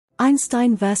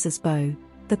Einstein versus Bohr,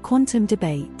 the quantum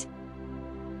debate.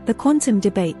 The quantum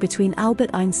debate between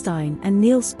Albert Einstein and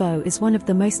Niels Bohr is one of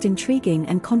the most intriguing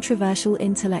and controversial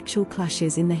intellectual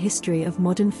clashes in the history of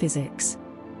modern physics.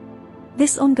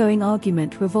 This ongoing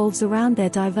argument revolves around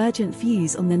their divergent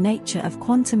views on the nature of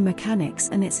quantum mechanics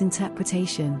and its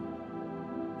interpretation.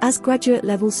 As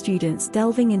graduate-level students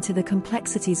delving into the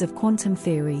complexities of quantum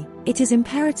theory, it is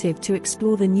imperative to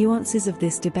explore the nuances of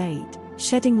this debate,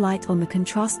 shedding light on the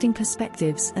contrasting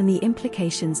perspectives and the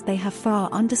implications they have for our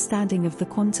understanding of the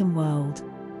quantum world.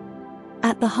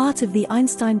 At the heart of the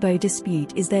Einstein-Bohr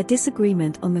dispute is their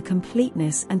disagreement on the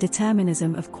completeness and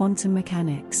determinism of quantum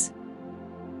mechanics.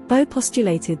 Bohr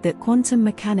postulated that quantum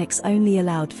mechanics only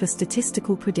allowed for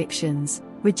statistical predictions,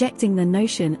 rejecting the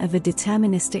notion of a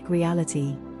deterministic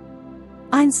reality.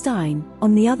 Einstein,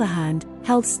 on the other hand,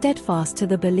 held steadfast to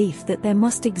the belief that there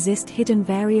must exist hidden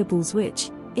variables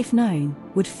which, if known,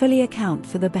 would fully account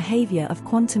for the behavior of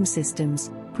quantum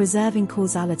systems, preserving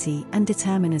causality and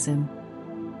determinism.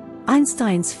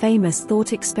 Einstein's famous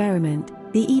thought experiment,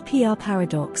 the EPR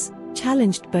paradox,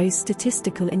 challenged Bohr's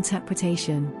statistical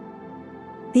interpretation.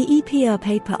 The EPR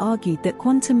paper argued that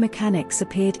quantum mechanics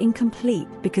appeared incomplete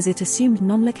because it assumed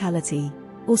non-locality,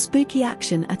 or spooky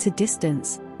action at a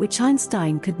distance, which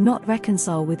Einstein could not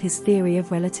reconcile with his theory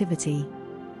of relativity.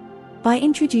 By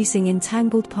introducing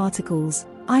entangled particles,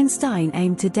 Einstein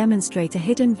aimed to demonstrate a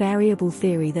hidden variable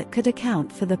theory that could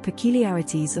account for the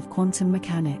peculiarities of quantum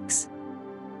mechanics.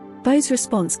 Bohr's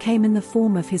response came in the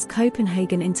form of his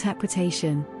Copenhagen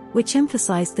interpretation, which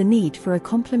emphasized the need for a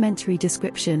complementary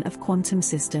description of quantum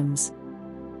systems.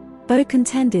 Bohr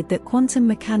contended that quantum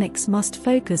mechanics must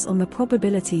focus on the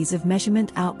probabilities of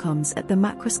measurement outcomes at the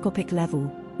macroscopic level,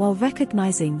 while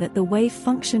recognizing that the wave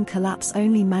function collapse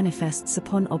only manifests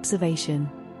upon observation.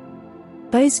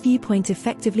 Bohr's viewpoint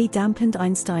effectively dampened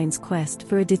Einstein's quest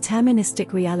for a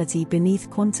deterministic reality beneath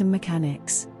quantum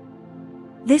mechanics.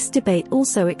 This debate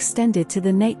also extended to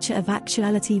the nature of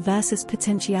actuality versus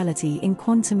potentiality in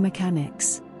quantum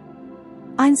mechanics.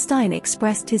 Einstein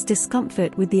expressed his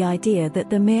discomfort with the idea that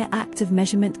the mere act of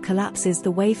measurement collapses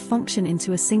the wave function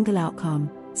into a single outcome,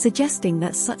 suggesting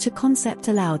that such a concept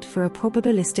allowed for a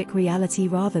probabilistic reality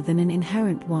rather than an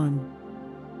inherent one.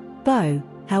 Bohr,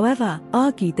 however,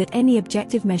 argued that any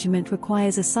objective measurement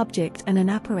requires a subject and an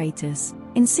apparatus,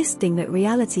 insisting that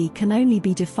reality can only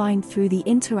be defined through the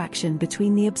interaction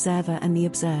between the observer and the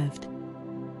observed.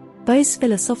 Bohr's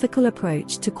philosophical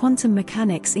approach to quantum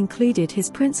mechanics included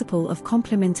his principle of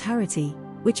complementarity,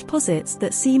 which posits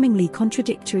that seemingly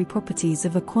contradictory properties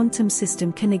of a quantum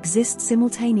system can exist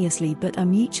simultaneously but are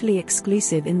mutually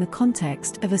exclusive in the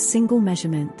context of a single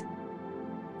measurement.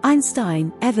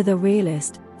 Einstein, ever the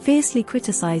realist, fiercely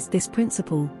criticized this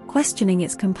principle, questioning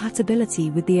its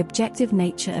compatibility with the objective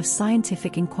nature of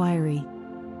scientific inquiry.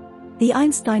 The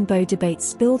Einstein-Bohr debate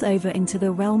spilled over into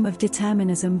the realm of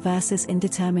determinism versus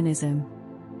indeterminism.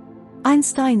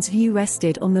 Einstein's view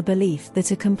rested on the belief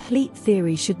that a complete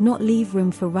theory should not leave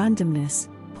room for randomness,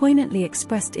 poignantly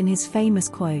expressed in his famous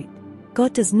quote,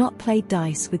 "God does not play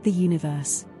dice with the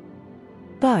universe."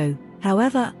 Bohr,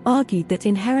 however, argued that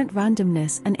inherent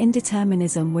randomness and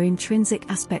indeterminism were intrinsic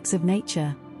aspects of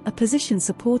nature, a position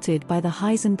supported by the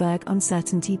Heisenberg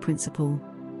uncertainty principle.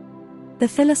 The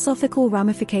philosophical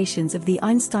ramifications of the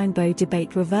Einstein-Bohr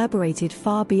debate reverberated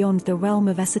far beyond the realm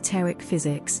of esoteric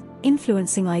physics,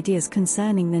 influencing ideas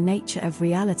concerning the nature of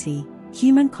reality,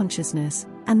 human consciousness,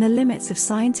 and the limits of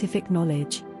scientific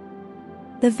knowledge.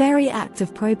 The very act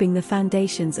of probing the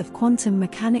foundations of quantum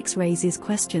mechanics raises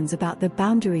questions about the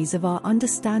boundaries of our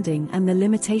understanding and the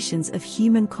limitations of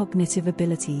human cognitive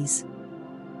abilities.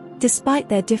 Despite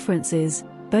their differences,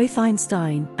 both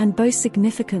Einstein and Bohr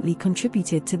significantly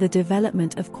contributed to the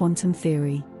development of quantum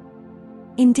theory.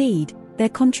 Indeed, their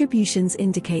contributions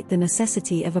indicate the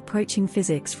necessity of approaching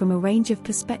physics from a range of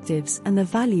perspectives and the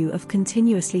value of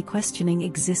continuously questioning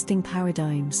existing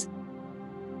paradigms.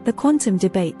 The quantum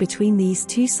debate between these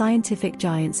two scientific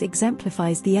giants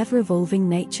exemplifies the ever-evolving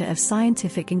nature of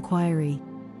scientific inquiry.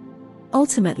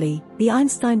 Ultimately, the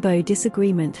Einstein-Bohr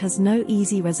disagreement has no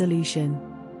easy resolution.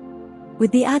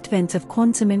 With the advent of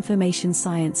quantum information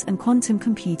science and quantum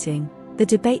computing, the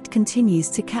debate continues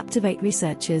to captivate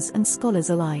researchers and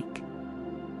scholars alike.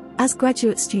 As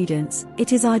graduate students,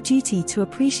 it is our duty to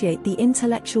appreciate the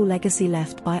intellectual legacy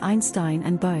left by Einstein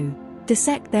and Bohr,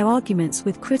 dissect their arguments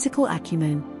with critical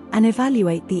acumen, and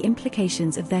evaluate the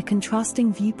implications of their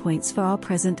contrasting viewpoints for our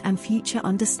present and future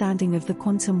understanding of the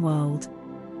quantum world.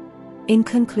 In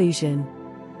conclusion,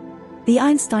 the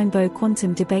Einstein-Bohr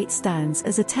quantum debate stands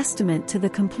as a testament to the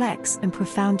complex and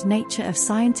profound nature of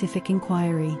scientific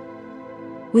inquiry.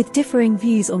 With differing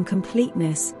views on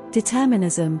completeness,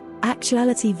 determinism,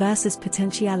 actuality versus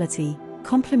potentiality,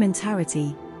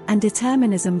 complementarity, and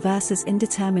determinism versus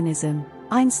indeterminism,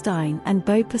 Einstein and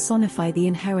Bohr personify the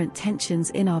inherent tensions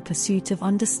in our pursuit of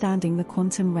understanding the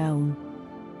quantum realm.